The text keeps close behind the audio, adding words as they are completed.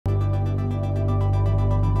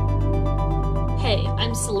Hey,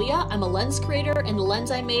 I'm Sallia, I'm a lens creator, and the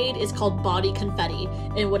lens I made is called Body Confetti.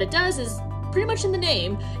 And what it does is, pretty much in the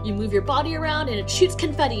name, you move your body around and it shoots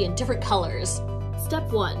confetti in different colors.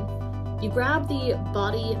 Step 1. You grab the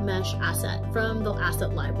body mesh asset from the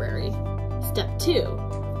asset library. Step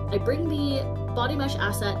 2. I bring the body mesh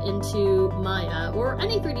asset into Maya, or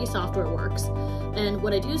any 3D software works. And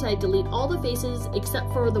what I do is I delete all the faces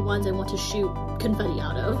except for the ones I want to shoot confetti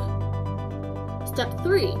out of. Step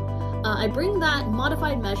 3. I bring that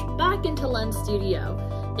modified mesh back into Lens Studio,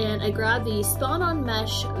 and I grab the Spawn on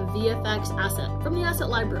Mesh VFX asset from the asset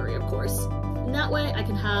library, of course. And that way I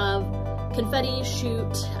can have confetti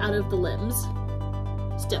shoot out of the limbs.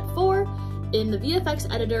 Step 4, in the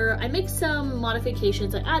VFX editor, I make some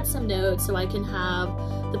modifications. I add some nodes so I can have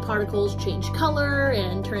the particles change color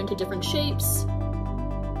and turn into different shapes.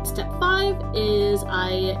 Step 5 is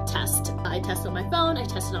I test. I test on my phone, I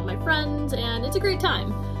test it on my friends, and it's a great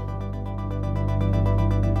time.